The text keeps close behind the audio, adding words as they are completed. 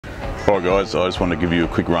Alright guys, I just want to give you a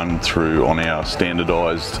quick run through on our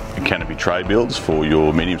standardised Canopy tray builds for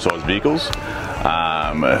your medium-sized vehicles.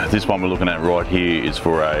 This one we're looking at right here is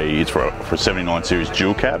for a 79 series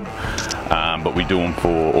dual cab, but we do them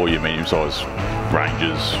for all your medium-sized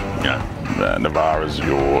ranges, you know, Navaras,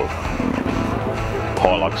 your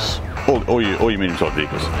Hilux, all your medium-sized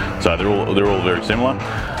vehicles. So they're all very similar.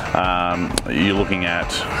 You're looking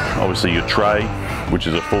at obviously your tray, which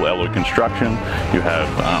is a full alloy construction. You have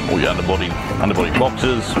all your underbody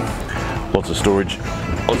boxes, lots of storage,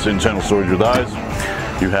 lots of internal storage with those.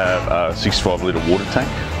 You have a 65 litre water tank,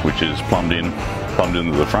 which is plumbed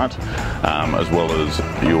into the front, as well as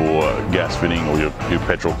your gas fitting or your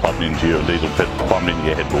petrol plumbed into your diesel plumbed into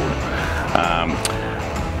your headboard.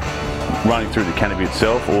 Running through the canopy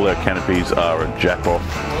itself, all our canopies are a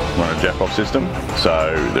run a jack-off system,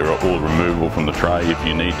 so they're all removable from the tray if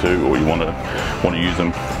you need to, or you want to use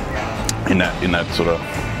them in that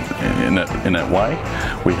way.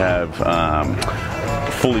 We have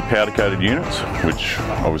fully powder coated units, which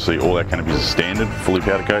obviously all our canopies are standard, fully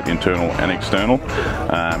powder coated, internal and external.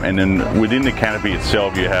 And then within the canopy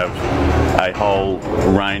itself, you have a whole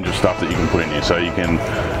range of stuff that you can put in here. So you can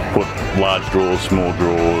put large drawers, small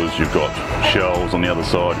drawers, you've got shelves on the other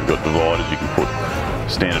side, you've got dividers, you can put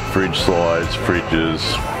standard fridge slides, fridges,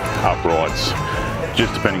 uprights,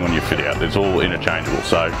 just depending on your fit out. It's all interchangeable,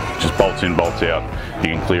 so just bolts in, bolts out, you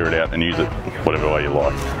can clear it out and use it whatever way you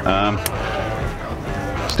like.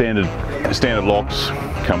 Standard locks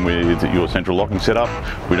come with your central locking setup.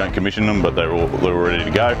 We don't commission them, but they're all ready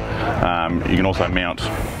to go. You can also mount,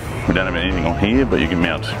 we don't have anything on here, but you can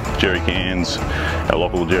mount jerry cans, our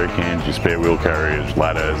lockable jerry cans, your spare wheel carriers,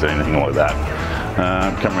 ladders, anything like that.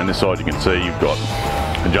 Come around this side, you can see you've got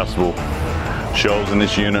adjustable shelves in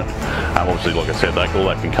this unit. Obviously, like I said, all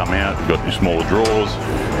that can come out. You've got your smaller drawers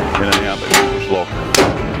in and out, they can push lock.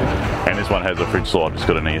 And this one has a fridge slide, it's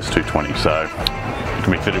got an ES220, so it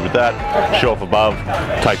can be fitted with that. Shelf above,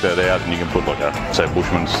 take that out, and you can put like a, say,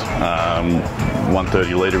 Bushman's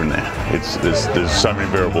 130 litre in there. There's so many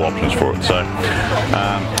variable options for it. So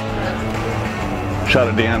shut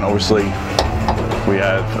it down. Obviously, we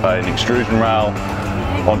have an extrusion rail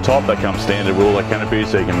on top that comes standard with all our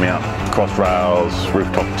canopies, so you can mount cross rails,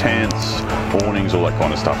 rooftop tents, awnings, all that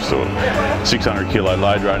kind of stuff. So 600 kilo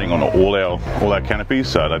load rating on all our canopies,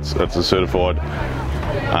 so that's a certified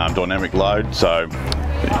dynamic load, so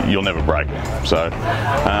you'll never break. So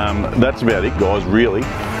that's about it, guys, really.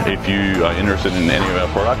 If you are interested in any of our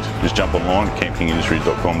product, just jump online,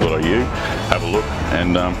 campkingindustries.com.au, have a look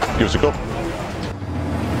and give us a call.